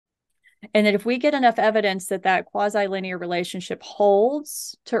And that if we get enough evidence that that quasi-linear relationship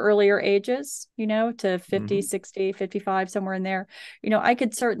holds to earlier ages, to 50, Hmm. 60, 55, somewhere in there, I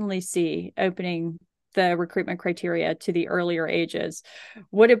could certainly see opening the recruitment criteria to the earlier ages.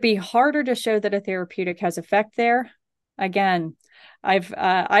 Would it be harder to show that a therapeutic has effect there? Again,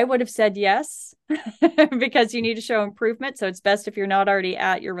 I would have said yes because you need to show improvement. So it's best if you're not already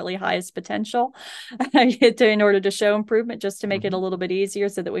at your really highest potential in order to show improvement, just to make it a Hmm. little bit easier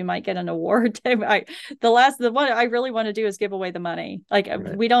so that we might get an award. The one I really want to do is give away the money. Like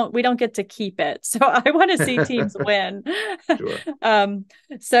Right. we don't get to keep it. So I want to see teams win. Sure. um,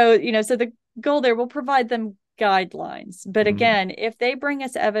 so the goal there will provide them guidelines. But Hmm. again, if they bring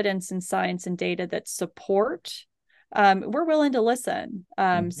us evidence and science and data that support, we're willing to listen.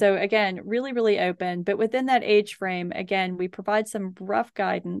 Hmm. So again, really, really open, but within that age frame, again, we provide some rough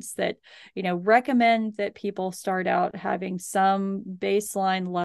guidance that, recommend that people start out having some baseline level